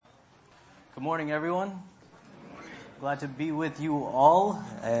Good morning, everyone. Glad to be with you all.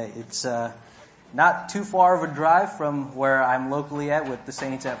 It's not too far of a drive from where I'm locally at with the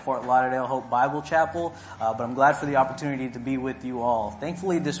Saints at Fort Lauderdale Hope Bible Chapel, but I'm glad for the opportunity to be with you all.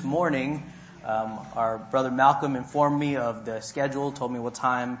 Thankfully, this morning, our brother Malcolm informed me of the schedule, told me what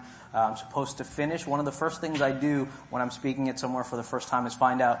time I'm supposed to finish. One of the first things I do when I'm speaking at somewhere for the first time is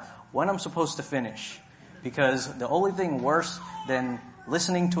find out when I'm supposed to finish, because the only thing worse than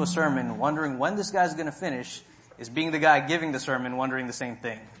listening to a sermon, wondering when this guy's going to finish, is being the guy giving the sermon, wondering the same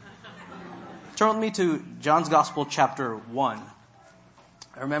thing. Turn with me to John's Gospel, chapter 1.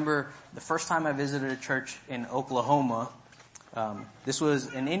 I remember the first time I visited a church in Oklahoma. This was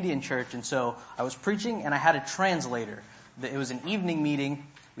an Indian church, and so I was preaching, and I had a translator. It was an evening meeting.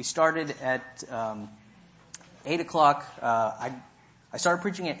 We started at 8 o'clock. I started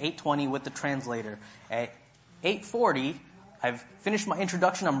preaching at 8:20 with the translator. At 8:40, I've finished my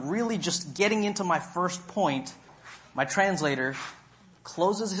introduction. I'm really just getting into my first point. My translator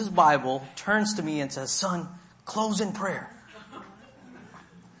closes his Bible, turns to me and says, "Son, close in prayer."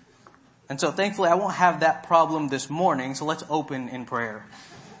 And so thankfully I won't have that problem this morning, so let's open in prayer.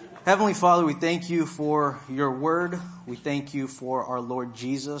 Heavenly Father, we thank you for your word. We thank you for our Lord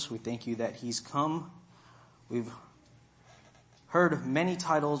Jesus. We thank you that he's come. We've heard many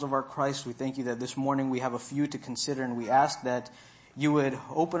titles of our Christ. We thank you that this morning we have a few to consider, and we ask that you would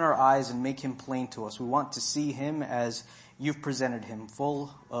open our eyes and make him plain to us. We want to see him as you've presented him,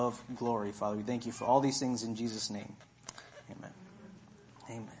 full of glory. Father, we thank you for all these things in Jesus' name. Amen.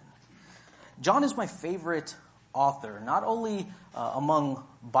 Amen. John is my favorite author, not only among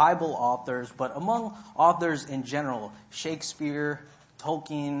Bible authors, but among authors in general. Shakespeare,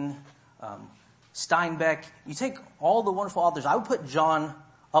 Tolkien, Steinbeck. You take all the wonderful authors. I would put John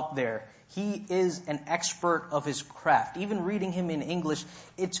up there. He is an expert of his craft. Even reading him in English,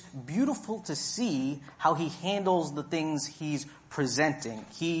 it's beautiful to see how he handles the things he's presenting.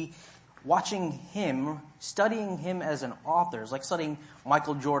 Watching him, studying him as an author is like studying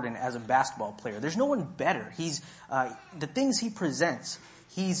Michael Jordan as a basketball player. There's no one better. The things he presents,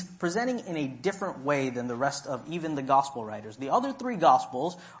 he's presenting in a different way than the rest of even the gospel writers. The other three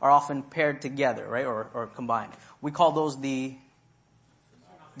gospels are often paired together, right, or combined. We call those the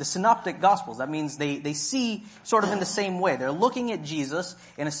synoptic gospels. That means they see sort of in the same way. They're looking at Jesus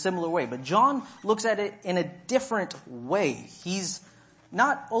in a similar way. But John looks at it in a different way. He's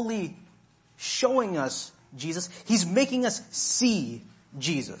not only showing us Jesus, he's making us see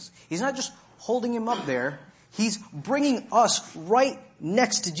Jesus. He's not just holding him up there. He's bringing us right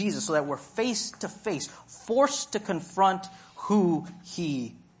next to Jesus so that we're face to face, forced to confront who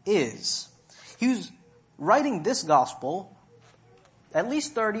he is. He was writing this gospel at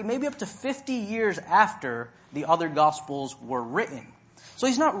least 30, maybe up to 50 years after the other gospels were written. So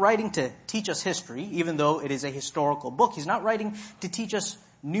he's not writing to teach us history, even though it is a historical book. He's not writing to teach us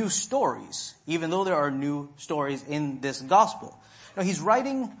new stories, even though there are new stories in this gospel. No, he's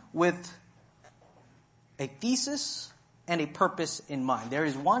writing with a thesis and a purpose in mind. There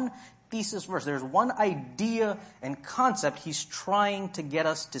is one thesis verse. There's one idea and concept he's trying to get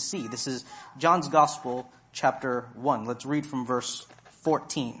us to see. This is John's Gospel, chapter 1. Let's read from verse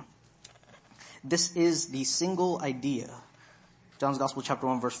 14. This is the single idea. John's Gospel, chapter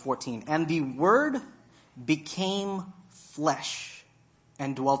 1, verse 14. And the Word became flesh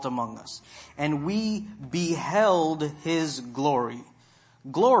and dwelt among us, and we beheld his glory.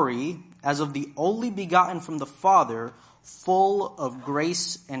 Glory as of the only begotten from the Father, full of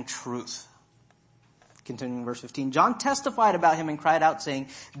grace and truth. Continuing verse 15. John testified about him and cried out, saying,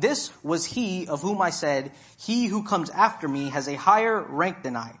 "This was he of whom I said, he who comes after me has a higher rank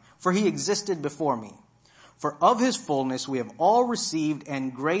than I, for he existed before me. For of his fullness we have all received,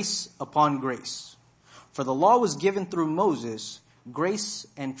 and grace upon grace. For the law was given through Moses, grace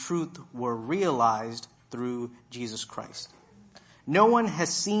and truth were realized through Jesus Christ. No one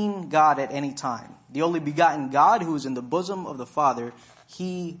has seen God at any time. The only begotten God who is in the bosom of the Father,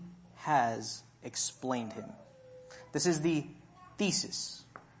 he has explained him." This is the thesis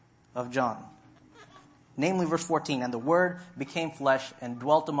of John. Namely, verse 14, and the Word became flesh and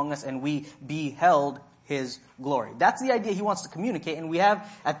dwelt among us, and we beheld his glory. That's the idea he wants to communicate, and we have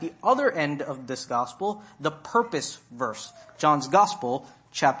at the other end of this gospel, the purpose verse. John's Gospel,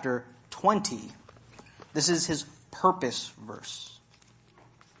 chapter 20. This is his purpose verse.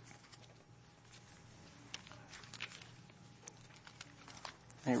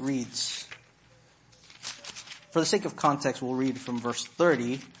 And it reads, for the sake of context, we'll read from verse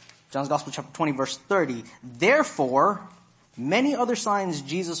 30. John's Gospel, chapter 20, verse 30. Therefore, Many other signs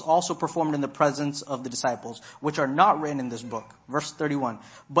Jesus also performed in the presence of the disciples, which are not written in this book. Verse 31.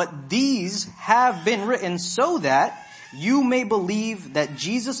 But these have been written so that you may believe that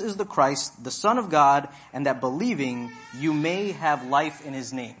Jesus is the Christ, the Son of God, and that believing you may have life in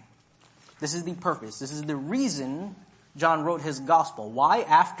his name. This is the purpose. This is the reason John wrote his gospel. Why,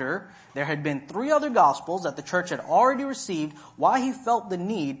 after there had been 3 other gospels that the church had already received, why he felt the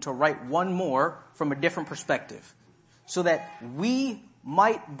need to write one more from a different perspective, so that we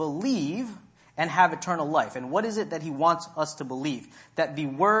might believe and have eternal life. And what is it that he wants us to believe? That the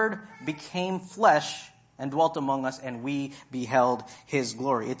Word became flesh and dwelt among us, and we beheld his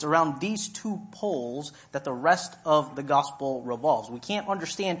glory. It's around these 2 poles that the rest of the gospel revolves. We can't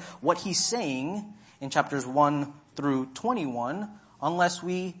understand what he's saying in chapters 1 through 21 unless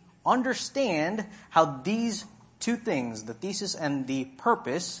we understand how these 2 things, the thesis and the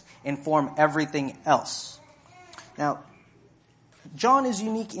purpose, inform everything else. Now, John is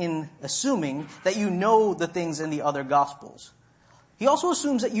unique in assuming that you know the things in the other gospels. He also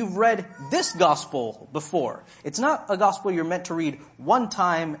assumes that you've read this gospel before. It's not a gospel you're meant to read one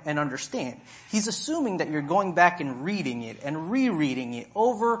time and understand. He's assuming that you're going back and reading it and rereading it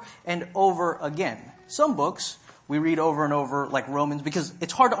over and over again. Some books we read over and over, like Romans, because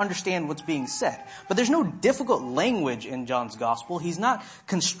it's hard to understand what's being said. But there's no difficult language in John's gospel. He's not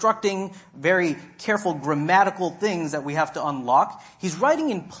constructing very careful grammatical things that we have to unlock. He's writing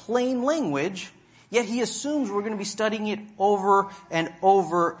in plain language, yet he assumes we're going to be studying it over and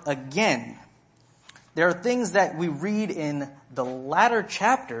over again. There are things that we read in the latter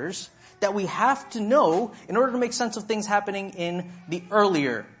chapters that we have to know in order to make sense of things happening in the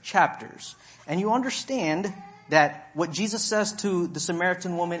earlier chapters. And you understand that what Jesus says to the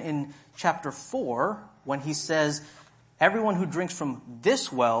Samaritan woman in chapter 4, when he says, everyone who drinks from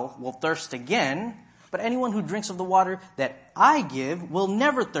this well will thirst again, but anyone who drinks of the water that I give will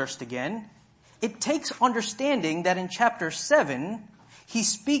never thirst again. It takes understanding that in chapter 7, he's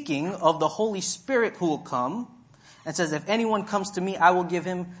speaking of the Holy Spirit who will come, and says, if anyone comes to me, I will give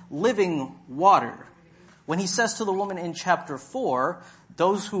him living water. When he says to the woman in chapter 4,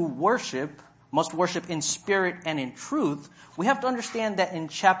 those who worship must worship in spirit and in truth, we have to understand that in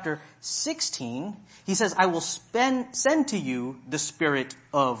chapter 16, he says, I will send to you the Spirit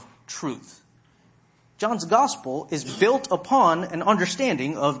of truth. John's gospel is built upon an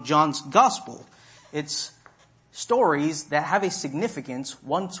understanding of John's gospel. It's stories that have a significance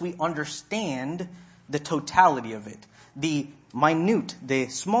once we understand the totality of it. The minute, the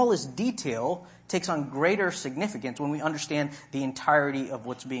smallest detail takes on greater significance when we understand the entirety of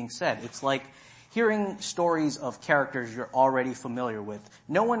what's being said. It's like hearing stories of characters you're already familiar with.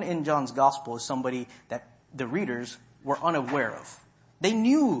 No one in John's gospel is somebody that the readers were unaware of. They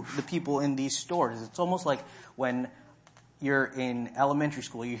knew the people in these stories. It's almost like when you're in elementary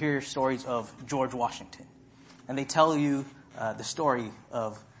school, you hear stories of George Washington, and they tell you the story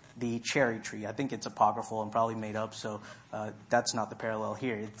of the cherry tree. I think it's apocryphal and probably made up, so that's not the parallel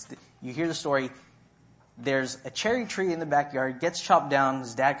here. You hear the story, there's a cherry tree in the backyard, gets chopped down,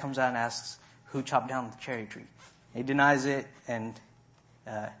 his dad comes out and asks, who chopped down the cherry tree? He denies it, and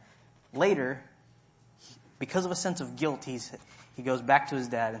later, because of a sense of guilt, he goes back to his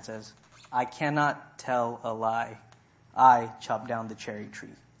dad and says, I cannot tell a lie. I chopped down the cherry tree.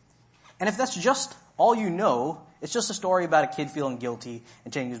 And if that's just all you know, it's just a story about a kid feeling guilty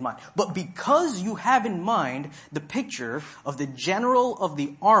and changing his mind. But because you have in mind the picture of the general of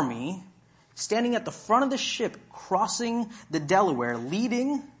the army standing at the front of the ship, crossing the Delaware,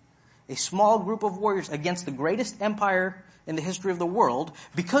 leading a small group of warriors against the greatest empire in the history of the world,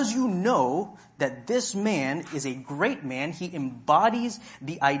 because you know that this man is a great man, he embodies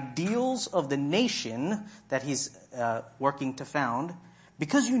the ideals of the nation that he's working to found,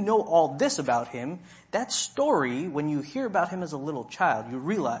 because you know all this about him, that story, when you hear about him as a little child, you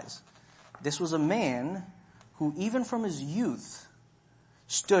realize this was a man who, even from his youth,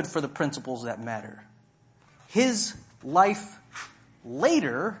 stood for the principles that matter. His life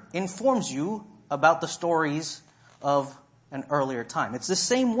later informs you about the stories of an earlier time. It's the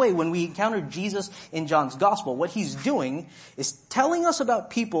same way when we encounter Jesus in John's gospel. What he's doing is telling us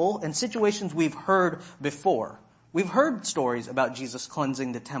about people and situations we've heard before. We've heard stories about Jesus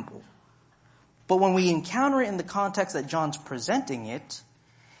cleansing the temple. But when we encounter it in the context that John's presenting it,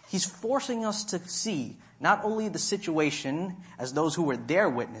 he's forcing us to see not only the situation as those who were there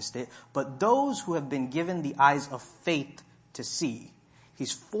witnessed it, but those who have been given the eyes of faith to see.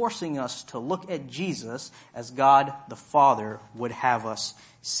 He's forcing us to look at Jesus as God the Father would have us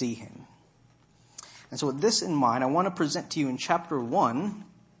see him. And so with this in mind, I want to present to you in chapter 1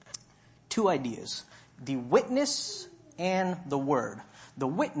 two ideas: the witness and the Word. The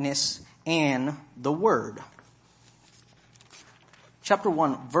witness and the Word. Chapter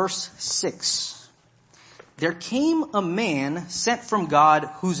 1, verse 6. There came a man sent from God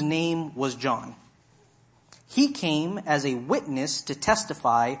whose name was John. He came as a witness to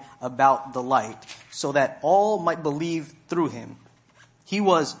testify about the light, so that all might believe through him. He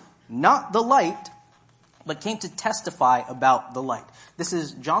was not the light, but came to testify about the light. This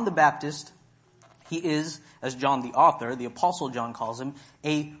is John the Baptist. He is, as John the author, the Apostle John calls him,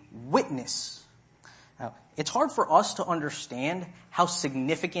 a witness. Now, it's hard for us to understand how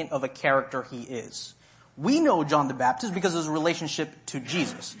significant of a character he is. We know John the Baptist because of his relationship to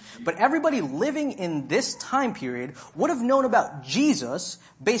Jesus. But everybody living in this time period would have known about Jesus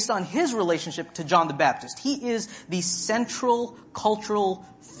based on his relationship to John the Baptist. He is the central cultural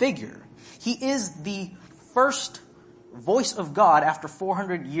figure. He is the first voice of God after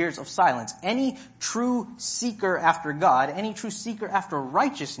 400 years of silence. Any true seeker after God, any true seeker after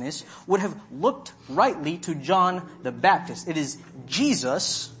righteousness would have looked rightly to John the Baptist. It is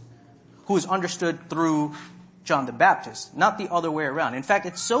Jesus who is understood through John the Baptist, not the other way around. In fact,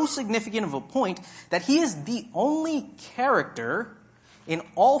 it's so significant of a point that he is the only character in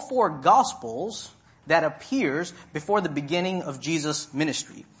all four Gospels that appears before the beginning of Jesus'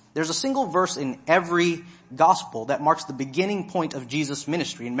 ministry. There's a single verse in every Gospel that marks the beginning point of Jesus'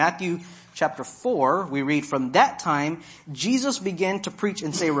 ministry. In Matthew chapter 4, we read, "From that time, Jesus began to preach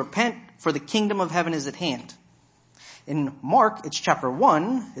and say, 'Repent, for the kingdom of heaven is at hand.'" In Mark, it's chapter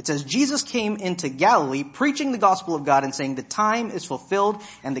 1, it says, "Jesus came into Galilee preaching the gospel of God and saying, 'The time is fulfilled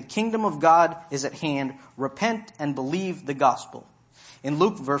and the kingdom of God is at hand. Repent and believe the gospel.'" In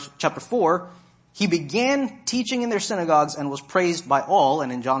Luke chapter 4, "He began teaching in their synagogues and was praised by all."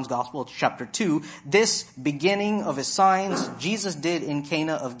 And in John's gospel, it's chapter 2, "This beginning of his signs Jesus did in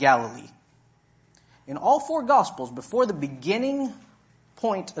Cana of Galilee." In all four gospels, before the beginning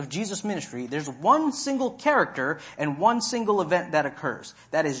point of Jesus' ministry, there's one single character and one single event that occurs.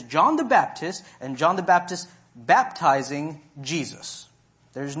 That is John the Baptist and John the Baptist baptizing Jesus.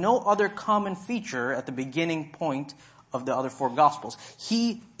 There's no other common feature at the beginning point of the other four Gospels.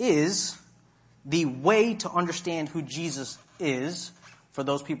 He is the way to understand who Jesus is for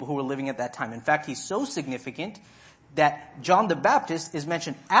those people who were living at that time. In fact, he's so significant that John the Baptist is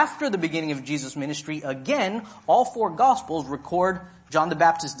mentioned after the beginning of Jesus' ministry. Again, all four Gospels record John the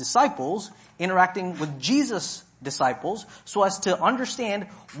Baptist's disciples interacting with Jesus' disciples so as to understand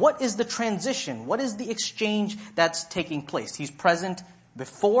what is the transition, what is the exchange that's taking place. He's present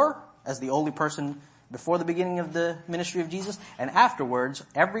before, as the only person before the beginning of the ministry of Jesus, and afterwards,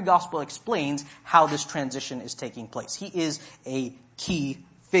 every gospel explains how this transition is taking place. He is a key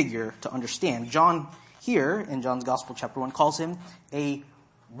figure to understand. John here, in John's Gospel, chapter 1, calls him a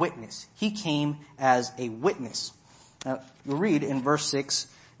witness. He came as a witness. Now, you read in verse 6,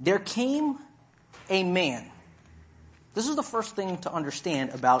 "There came a man." This is the first thing to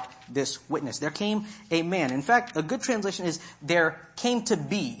understand about this witness. There came a man. In fact, a good translation is, "There came to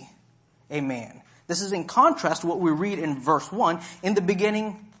be a man." This is in contrast to what we read in verse 1. "In the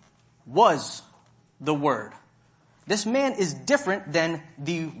beginning was the Word." This man is different than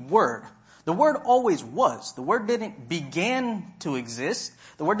the Word. The Word always was. The Word didn't begin to exist.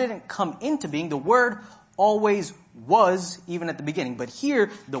 The Word didn't come into being. The Word always was, even at the beginning. But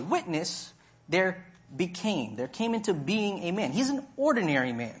here, the witness, there came into being a man. He's an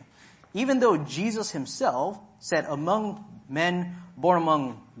ordinary man. Even though Jesus himself said, "Among men born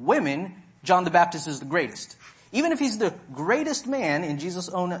among women, John the Baptist is the greatest." Even if he's the greatest man in Jesus'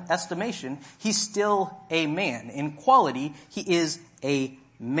 own estimation, he's still a man. In quality, he is a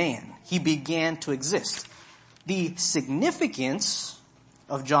man. He began to exist. The significance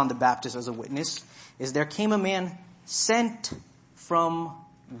of John the Baptist as a witness is there came a man sent from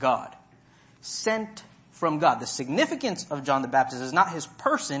God. Sent from God. The significance of John the Baptist is not his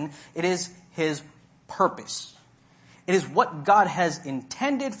person, it is his purpose. It is what God has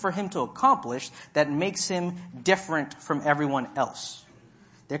intended for him to accomplish that makes him different from everyone else.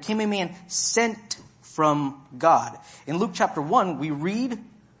 There came a man sent from God. In Luke chapter 1, we read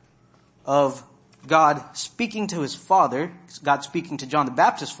of God speaking to his father, God speaking to John the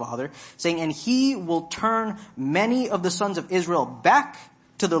Baptist's father, saying, "And he will turn many of the sons of Israel back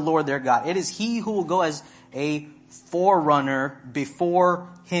to the Lord their God." It is he who will go as a forerunner before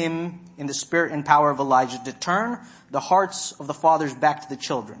him in the spirit and power of Elijah to turn the hearts of the fathers back to the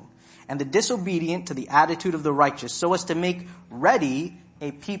children and the disobedient to the attitude of the righteous, so as to make ready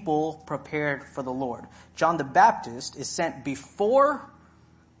a people prepared for the Lord. John the Baptist is sent before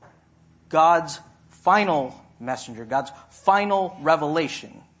God's final messenger, God's final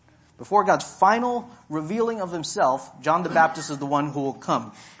revelation. Before God's final revealing of himself, John the Baptist is the one who will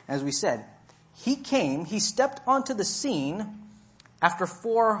come. As we said, he stepped onto the scene after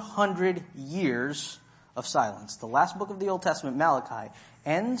 400 years of silence. The last book of the Old Testament, Malachi,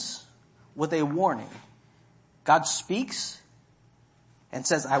 ends with a warning. God speaks and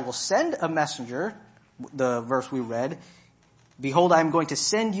says, I will send a messenger, the verse we read. Behold, I am going to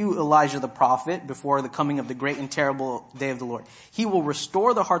send you Elijah the prophet before the coming of the great and terrible day of the Lord. He will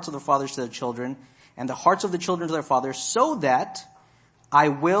restore the hearts of the fathers to their children and the hearts of the children to their fathers, so that I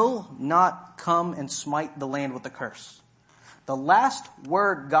will not come and smite the land with a curse. The last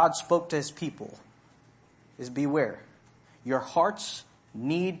word God spoke to his people is beware. Your hearts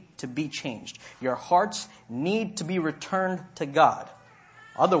need to be changed. Your hearts need to be returned to God.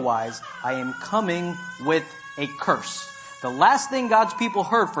 Otherwise, I am coming with a curse. The last thing God's people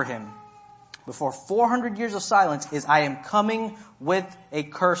heard for him before 400 years of silence is, I am coming with a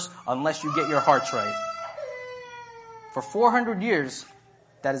curse unless you get your hearts right. For 400 years,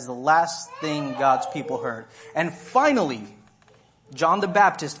 that is the last thing God's people heard. And finally, John the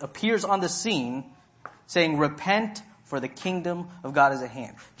Baptist appears on the scene saying, repent, for the kingdom of God is at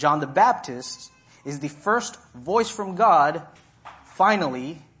hand. John the Baptist is the first voice from God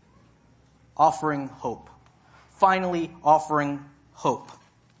finally offering hope. Finally offering hope.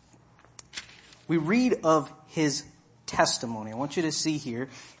 We read of his testimony. I want you to see here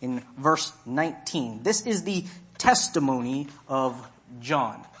in verse 19. This is the testimony of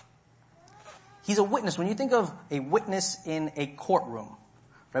John. He's a witness. When you think of a witness in a courtroom,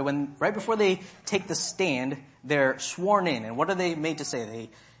 right before they take the stand, they're sworn in. And what are they made to say? They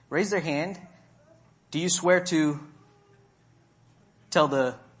raise their hand. Do you swear to tell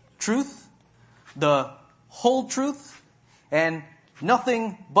the truth, the whole truth, and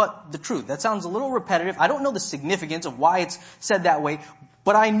nothing but the truth? That sounds a little repetitive. I don't know the significance of why it's said that way,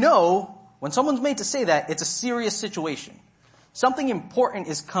 but I know when someone's made to say that, it's a serious situation. Something important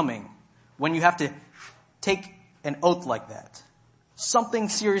is coming when you have to take an oath like that. Something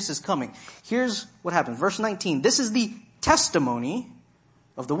serious is coming. Here's what happens. Verse 19. This is the testimony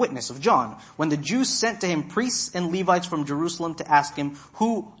of the witness of John. When the Jews sent to him priests and Levites from Jerusalem to ask him,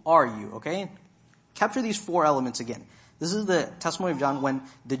 who are you? Okay? Capture these four elements again. This is the testimony of John when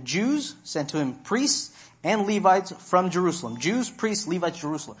the Jews sent to him priests and Levites from Jerusalem. Jews, priests, Levites,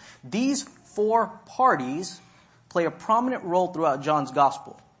 Jerusalem. These four parties play a prominent role throughout John's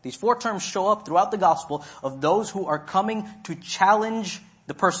gospel. These four terms show up throughout the gospel of those who are coming to challenge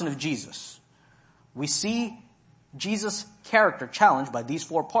the person of Jesus. We see Jesus' character challenged by these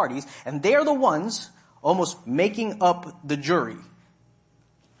four parties, and they're the ones almost making up the jury.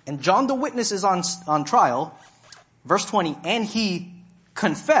 And John the witness is on trial. Verse 20, and he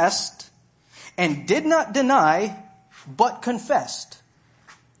confessed and did not deny, but confessed.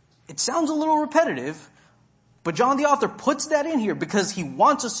 It sounds a little repetitive, but John the author puts that in here because he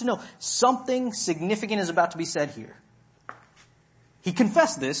wants us to know something significant is about to be said here. He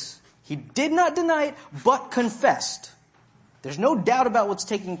confessed this. He did not deny it, but confessed. There's no doubt about what's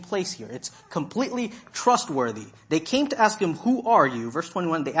taking place here. It's completely trustworthy. They came to ask him, who are you? Verse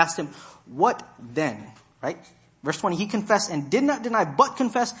 21, they asked him, what then? Right? Verse 20, he confessed and did not deny, but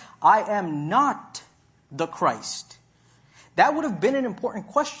confessed, I am not the Christ. That would have been an important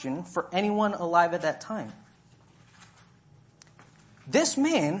question for anyone alive at that time. This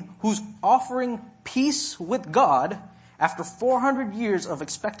man who's offering peace with God after 400 years of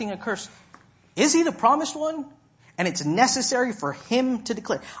expecting a curse, is he the promised one? And it's necessary for him to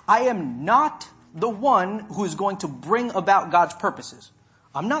declare, I am not the one who is going to bring about God's purposes.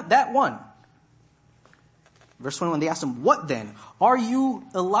 I'm not that one. Verse 21, they asked him, what then? Are you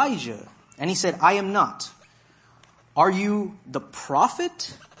Elijah? And he said, I am not. Are you the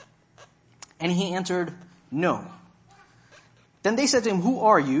prophet? And he answered, no. Then they said to him, who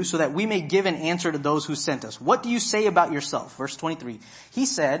are you, so that we may give an answer to those who sent us? What do you say about yourself? Verse 23. He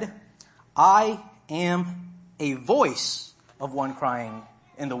said, I am a voice of one crying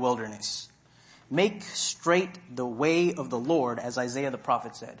in the wilderness. Make straight the way of the Lord, as Isaiah the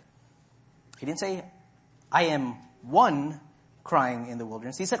prophet said. He didn't say, I am one crying in the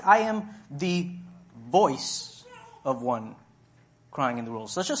wilderness. He said, I am the voice of one crying in the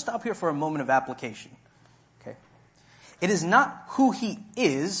wilderness. So let's just stop here for a moment of application. Okay. It is not who he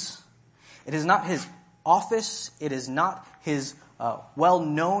is. It is not his office. It is not his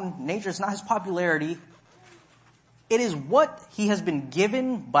well-known nature. It's not his popularity. It is what he has been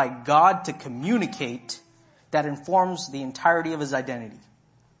given by God to communicate that informs the entirety of his identity.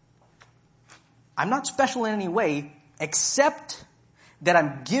 I'm not special in any way except that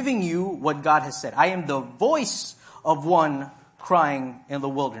I'm giving you what God has said. I am the voice of one crying in the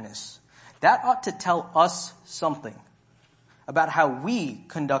wilderness. That ought to tell us something about how we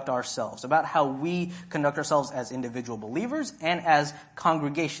conduct ourselves, about how we conduct ourselves as individual believers and as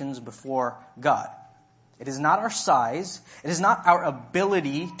congregations before God. It is not our size. It is not our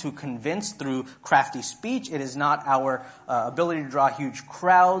ability to convince through crafty speech. It is not our ability to draw huge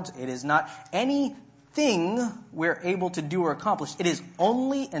crowds. It is not anything we're able to do or accomplish. It is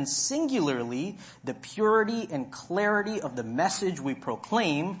only and singularly the purity and clarity of the message we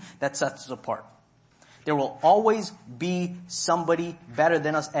proclaim that sets us apart. There will always be somebody better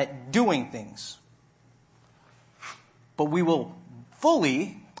than us at doing things. But we will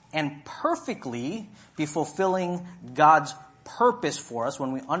fully and perfectly be fulfilling God's purpose for us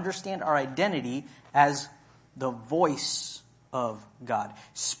when we understand our identity as the voice of God.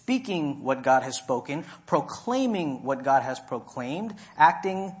 Speaking what God has spoken, proclaiming what God has proclaimed,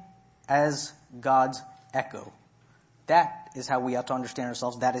 acting as God's echo. That is how we ought to understand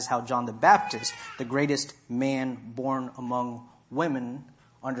ourselves. That is how John the Baptist, the greatest man born among women,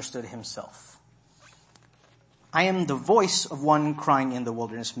 understood himself. I am the voice of one crying in the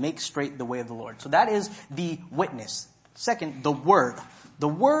wilderness, make straight the way of the Lord. So that is the witness. Second, the Word. The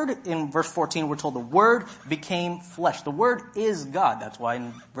Word, in verse 14, we're told the Word became flesh. The Word is God. That's why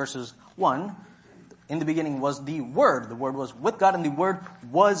in verses 1, in the beginning was the Word. The Word was with God and the Word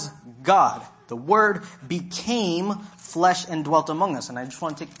was God. The Word became flesh and dwelt among us. And I just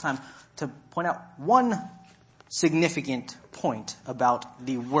want to take the time to point out one significant point about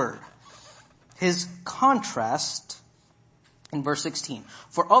the Word. His contrast in verse 16.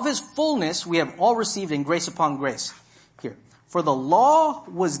 For of his fullness we have all received in grace upon grace. Here. For the law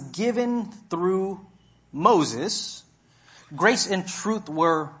was given through Moses. Grace and truth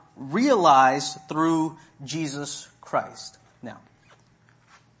were realized through Jesus Christ. Now,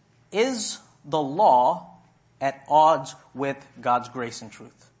 is the law at odds with God's grace and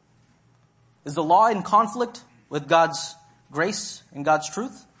truth? Is the law in conflict with God's grace and God's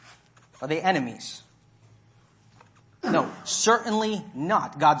truth? Are they enemies? No, certainly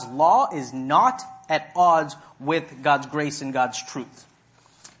not. God's law is not at odds with God's grace and God's truth.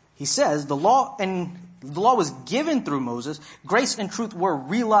 He says the law was given through Moses. Grace and truth were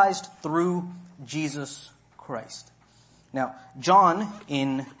realized through Jesus Christ. Now, John,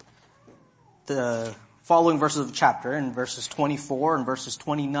 in the following verses of the chapter, in verses 24 and verses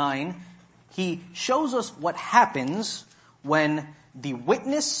 29, he shows us what happens when the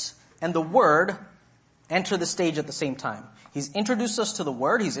witness and the Word enter the stage at the same time. He's introduced us to the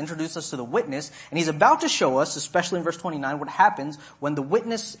Word, he's introduced us to the witness, and he's about to show us, especially in verse 29, what happens when the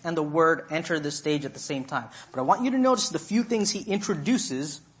witness and the Word enter the stage at the same time. But I want you to notice the few things he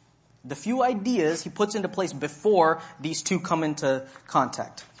introduces, the few ideas he puts into place before these two come into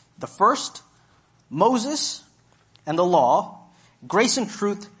contact. The first, Moses and the law, grace and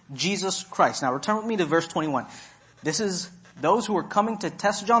truth, Jesus Christ. Now return with me to verse 21. This is those who are coming to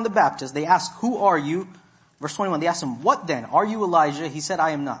test John the Baptist. They ask, who are you? Verse 21, they ask him, what then? Are you Elijah? He said, I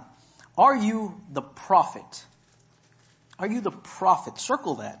am not. Are you the prophet? Are you the prophet?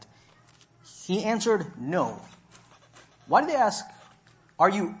 Circle that. He answered, no. Why do they ask, are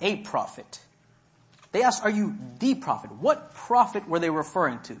you a prophet? They asked, are you the prophet? What prophet were they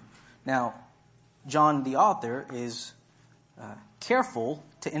referring to? Now, John, the author, is careful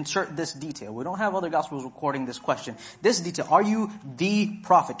to insert this detail. We don't have other gospels recording this question. This detail, are you the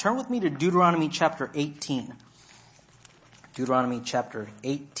prophet? Turn with me to Deuteronomy chapter 18. Deuteronomy chapter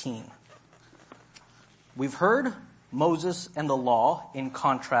 18. We've heard Moses and the law in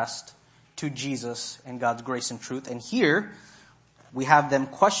contrast to Jesus and God's grace and truth. And here we have them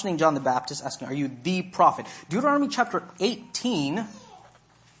questioning John the Baptist, asking, are you the prophet? Deuteronomy chapter 18,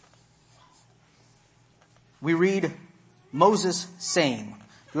 we read Moses saying,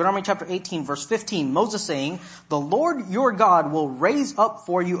 Deuteronomy chapter 18 verse 15, Moses saying, the Lord your God will raise up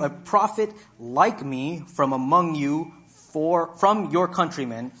for you a prophet like me from among you, from your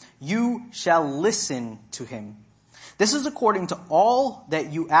countrymen. You shall listen to him. This is according to all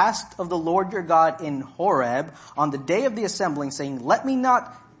that you asked of the Lord your God in Horeb on the day of the assembling, saying, let me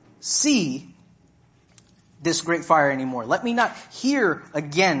not see this great fire anymore. Let me not hear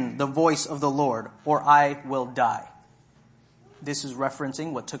again the voice of the Lord, or I will die. This is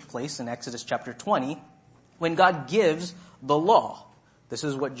referencing what took place in Exodus chapter 20 when God gives the law. This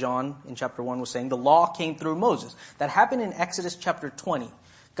is what John in chapter 1 was saying. The law came through Moses. That happened in Exodus chapter 20.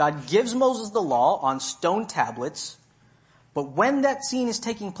 God gives Moses the law on stone tablets. But when that scene is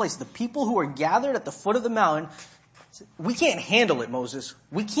taking place, the people who are gathered at the foot of the mountain, we can't handle it, Moses.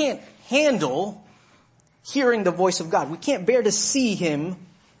 We can't handle hearing the voice of God. We can't bear to see him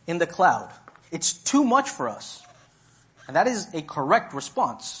in the cloud. It's too much for us. And that is a correct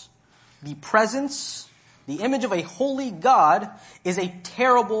response. The presence, the image of a holy God is a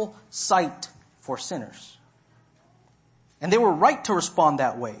terrible sight for sinners. And they were right to respond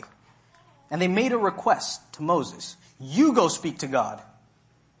that way. And they made a request to Moses. You go speak to God.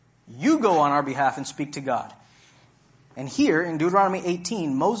 You go on our behalf and speak to God. And here in Deuteronomy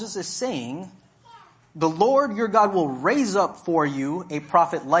 18, Moses is saying, the Lord your God will raise up for you a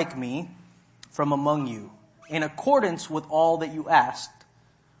prophet like me from among you, in accordance with all that you asked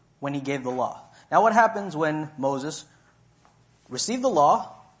when he gave the law. Now what happens when Moses received the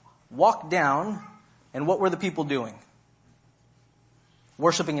law, walked down, and what were the people doing?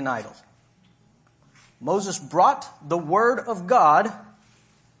 Worshipping an idol. Moses brought the word of God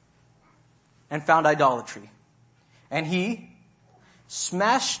and found idolatry. And he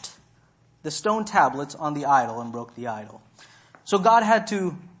smashed the stone tablets on the idol and broke the idol. So God had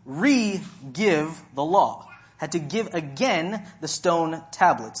to re-give the law. Had to give again the stone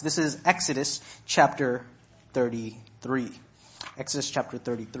tablets. This is Exodus chapter 33. Exodus chapter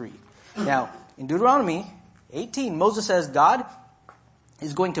 33. Now, in Deuteronomy 18, Moses says, God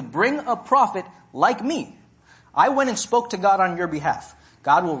is going to bring a prophet like me. I went and spoke to God on your behalf.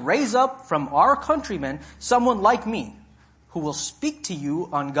 God will raise up from our countrymen someone like me who will speak to you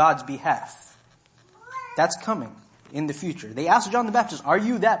on God's behalf. That's coming in the future. They asked John the Baptist, are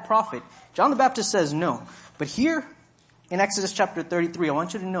you that prophet? John the Baptist says no. But here in Exodus chapter 33, I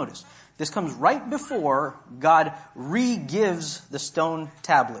want you to notice, this comes right before God re-gives the stone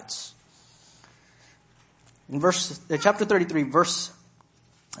tablets. In chapter 33,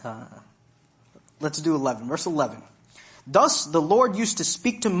 let's do 11. Verse 11. Thus the Lord used to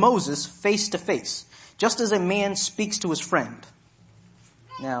speak to Moses face to face, just as a man speaks to his friend.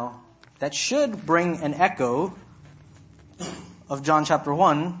 Now, that should bring an echo of John chapter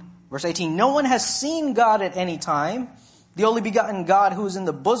 1, verse 18. No one has seen God at any time. The only begotten God who is in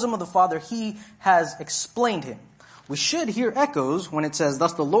the bosom of the Father, he has explained him. We should hear echoes when it says,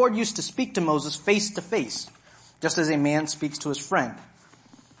 thus the Lord used to speak to Moses face to face, just as a man speaks to his friend.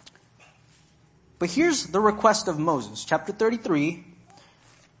 But here's the request of Moses, chapter 33,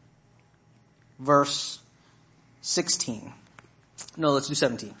 verse 16. No, let's do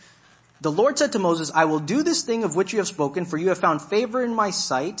 17. The Lord said to Moses, I will do this thing of which you have spoken, for you have found favor in my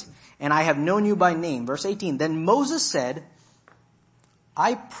sight, and I have known you by name. Verse 18. Then Moses said,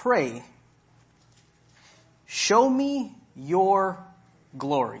 I pray, show me your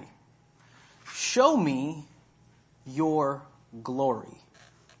glory. Show me your glory.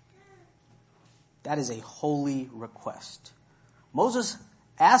 That is a holy request. Moses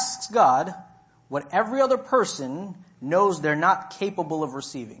asks God what every other person knows they're not capable of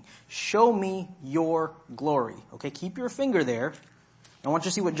receiving. Show me your glory. Okay, keep your finger there. I want you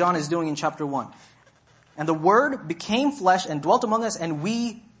to see what John is doing in chapter 1. And the Word became flesh and dwelt among us, and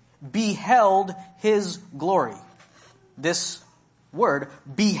we beheld his glory. This word,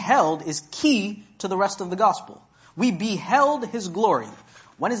 beheld, is key to the rest of the gospel. We beheld his glory.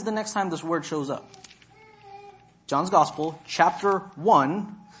 When is the next time this word shows up? John's Gospel, chapter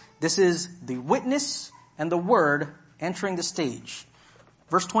 1. This is the witness and the word entering the stage.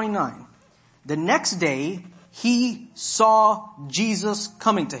 Verse 29. The next day, he saw Jesus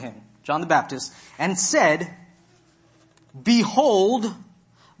coming to him, John the Baptist, and said, behold,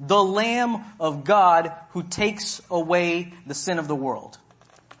 the Lamb of God who takes away the sin of the world.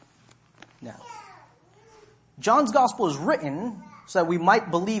 Now, John's Gospel is written so that we might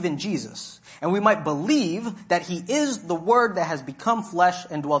believe in Jesus. And we might believe that he is the Word that has become flesh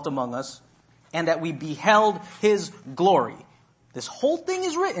and dwelt among us, and that we beheld his glory. This whole thing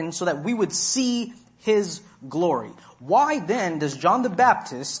is written so that we would see his glory. Why then does John the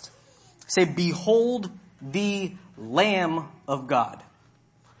Baptist say, behold the Lamb of God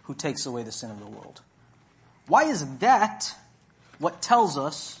who takes away the sin of the world? Why is that what tells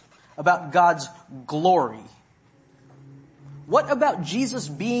us about God's glory? What about Jesus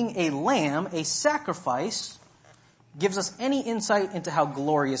being a lamb, a sacrifice, gives us any insight into how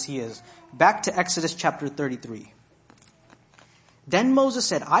glorious he is? Back to Exodus chapter 33. Then Moses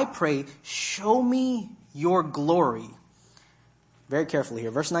said, I pray, show me your glory. Very carefully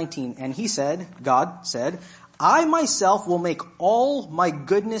here, verse 19. And he said, God said, I myself will make all my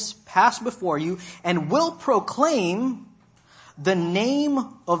goodness pass before you and will proclaim the name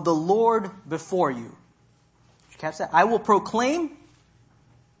of the Lord before you. Catch that? I will proclaim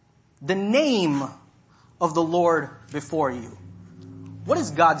the name of the Lord before you. What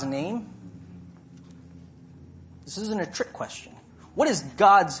is God's name? This isn't a trick question. What is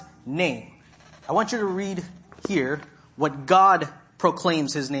God's name? I want you to read here what God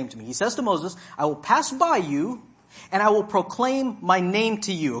proclaims his name to me. He says to Moses, I will pass by you and I will proclaim my name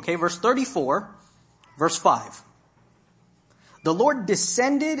to you. Okay, verse 34, verse 5. The Lord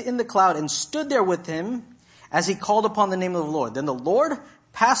descended in the cloud and stood there with him as he called upon the name of the Lord. Then the Lord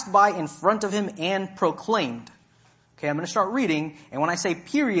passed by in front of him and proclaimed. Okay, I'm going to start reading, and when I say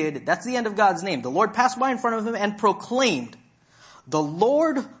period, that's the end of God's name. The Lord passed by in front of him and proclaimed, the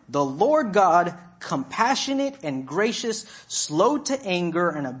Lord God, compassionate and gracious, slow to anger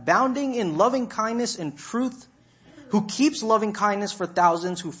and abounding in loving kindness and truth, who keeps loving kindness for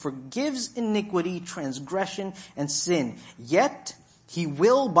thousands, who forgives iniquity, transgression, and sin. Yet he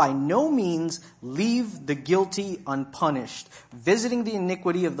will by no means leave the guilty unpunished, visiting the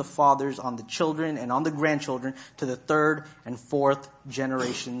iniquity of the fathers on the children and on the grandchildren to the third and fourth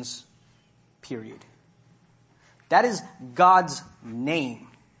generations, period. That is God's name.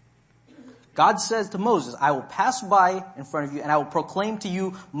 God says to Moses, I will pass by in front of you and I will proclaim to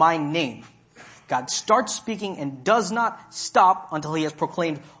you my name. God starts speaking and does not stop until he has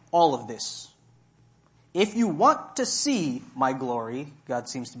proclaimed all of this. If you want to see my glory, God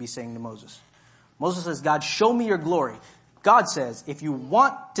seems to be saying to Moses. Moses says, God, show me your glory. God says, if you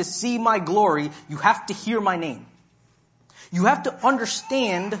want to see my glory, you have to hear my name. You have to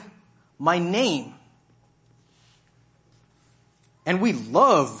understand my name. And we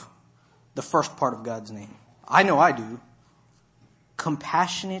love the first part of God's name. I know I do.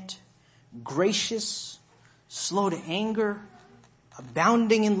 Compassionate, gracious, slow to anger,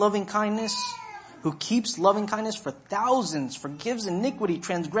 abounding in loving kindness, who keeps loving kindness for thousands, forgives iniquity,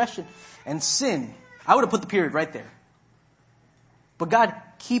 transgression, and sin. I would have put the period right there. But God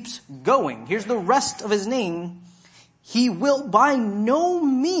keeps going. Here's the rest of his name. He will by no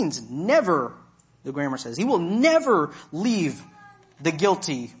means, never, the grammar says, he will never leave the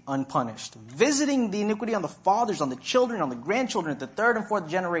guilty unpunished, visiting the iniquity on the fathers, on the children, on the grandchildren, at the third and fourth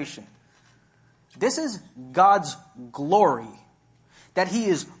generation. This is God's glory, that he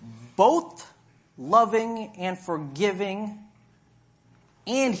is both loving and forgiving,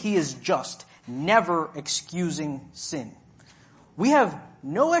 and he is just, never excusing sin. We have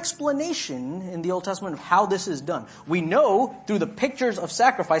no explanation in the Old Testament of how this is done. We know through the pictures of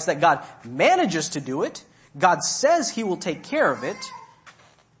sacrifice that God manages to do it. God says he will take care of it,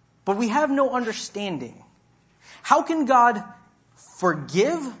 but we have no understanding. How can God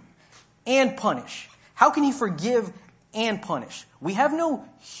forgive and punish? How can he forgive and punish? We have no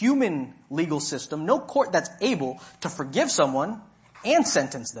human legal system, no court that's able to forgive someone and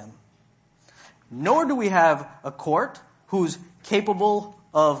sentence them. Nor do we have a court who's capable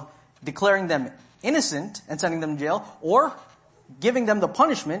of declaring them innocent and sending them to jail, or giving them the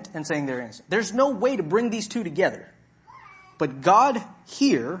punishment and saying they're innocent. There's no way to bring these two together. But God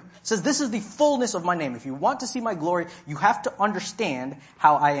here says, this is the fullness of my name. If you want to see my glory, you have to understand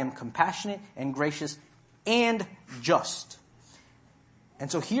how I am compassionate and gracious and just. And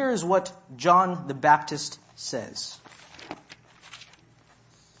so here is what John the Baptist says.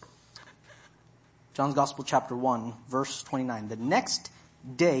 John's Gospel, chapter 1, verse 29. The next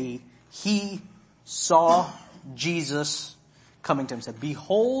day he saw Jesus coming to him, said,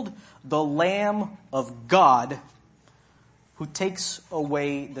 behold the Lamb of God who takes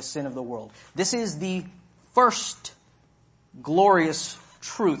away the sin of the world. This is the first glorious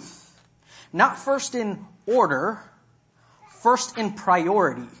truth. Not first in order, first in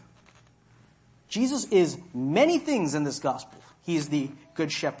priority. Jesus is many things in this gospel. He is the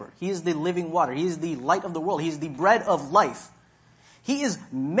good shepherd. He is the living water. He is the light of the world. He is the bread of life. He is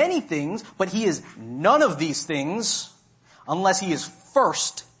many things, but he is none of these things unless he is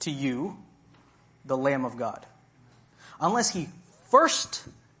first to you, the Lamb of God. Unless he first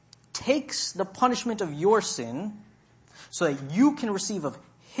takes the punishment of your sin so that you can receive of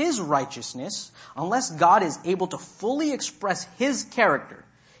his righteousness, unless God is able to fully express his character,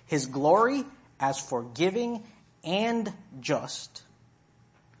 his glory as forgiving and just,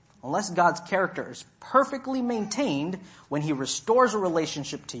 unless God's character is perfectly maintained when he restores a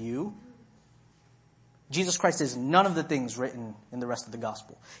relationship to you, Jesus Christ is none of the things written in the rest of the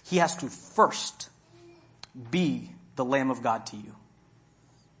gospel. He has to first be the Lamb of God to you.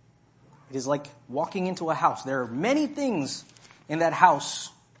 It is like walking into a house. There are many things in that house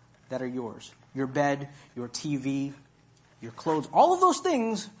that are yours. Your bed, your TV, your clothes, all of those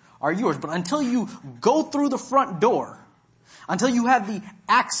things are yours. But until you go through the front door, until you have the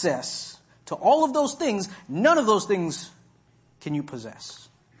access to all of those things, none of those things can you possess.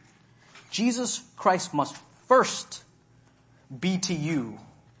 Jesus Christ must first be to you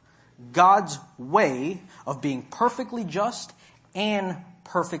God's way of being perfectly just and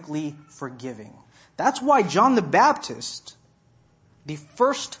perfectly forgiving. That's why John the Baptist, the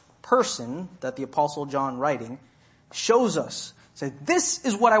first person that the Apostle John writing, shows us, says, this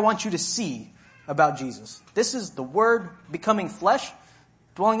is what I want you to see about Jesus. This is the Word becoming flesh,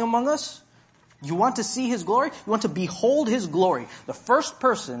 dwelling among us. You want to see His glory? You want to behold His glory. The first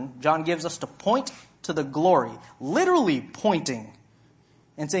person John gives us to point to the glory, literally pointing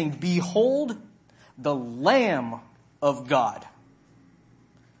and saying, behold the Lamb of God.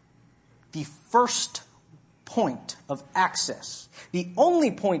 The first point of access, the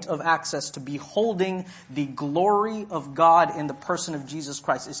only point of access to beholding the glory of God in the person of Jesus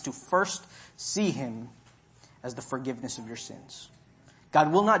Christ is to first see Him as the forgiveness of your sins.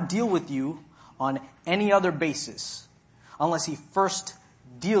 God will not deal with you on any other basis unless He first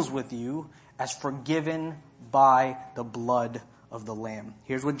deals with you as forgiven by the blood of the Lamb.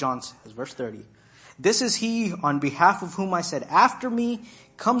 Here's what John says, verse 30. This is He on behalf of whom I said, after me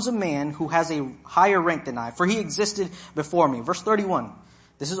comes a man who has a higher rank than I, for he existed before me. Verse 31.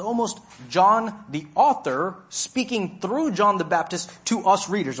 This is almost John the author speaking through John the Baptist to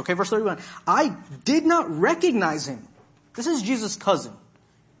us readers. Okay, verse 31. I did not recognize him. This is Jesus' cousin.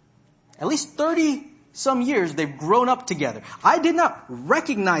 At least 30 some years they've grown up together. I did not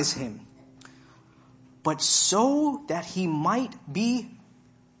recognize him, but so that he might be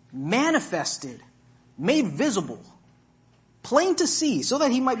manifested, made visible, plain to see, so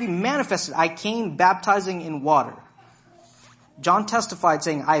that he might be manifested, I came baptizing in water. John testified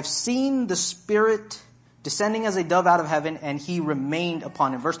saying, I have seen the Spirit descending as a dove out of heaven, and He remained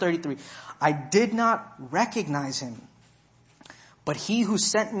upon him. Verse 33, I did not recognize him, but He who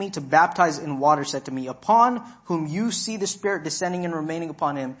sent me to baptize in water said to me, upon whom you see the Spirit descending and remaining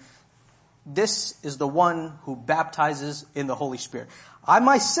upon him, this is the one who baptizes in the Holy Spirit. I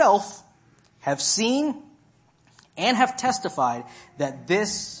myself have seen and have testified that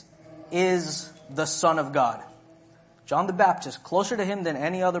this is the Son of God. John the Baptist, closer to Him than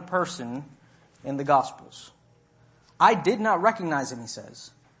any other person in the Gospels. I did not recognize Him, he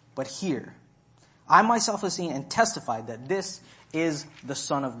says, but here, I myself have seen and testified that this is the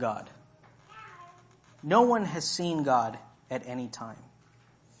Son of God. No one has seen God at any time.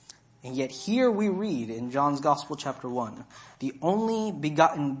 And yet here we read in John's Gospel chapter 1, the only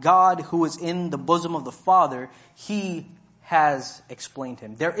begotten God who is in the bosom of the Father, He has explained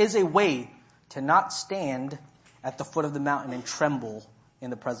Him. There is a way to not stand at the foot of the mountain and tremble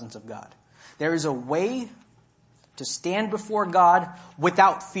in the presence of God. There is a way to stand before God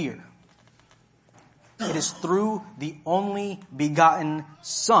without fear. It is through the only begotten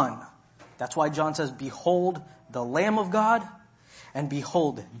Son. That's why John says, behold the Lamb of God, and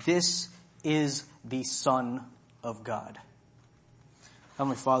behold, this is the Son of God.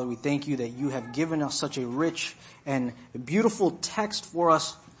 Heavenly Father, we thank You that You have given us such a rich and beautiful text for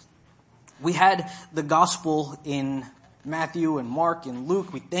us. We had the gospel in Matthew and Mark and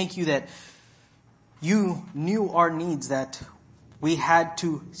Luke. We thank You that You knew our needs, that we had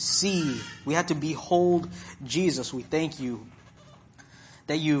to see, we had to behold Jesus. We thank You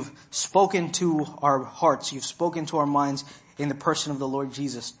that You've spoken to our hearts, You've spoken to our minds in the person of the Lord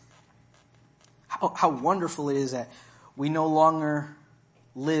Jesus. How wonderful it is that we no longer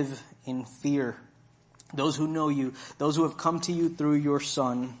live in fear. Those who know You, those who have come to You through Your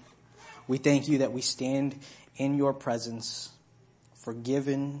Son, we thank You that we stand in Your presence,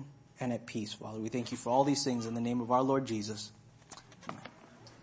 forgiven and at peace, Father. We thank You for all these things in the name of our Lord Jesus.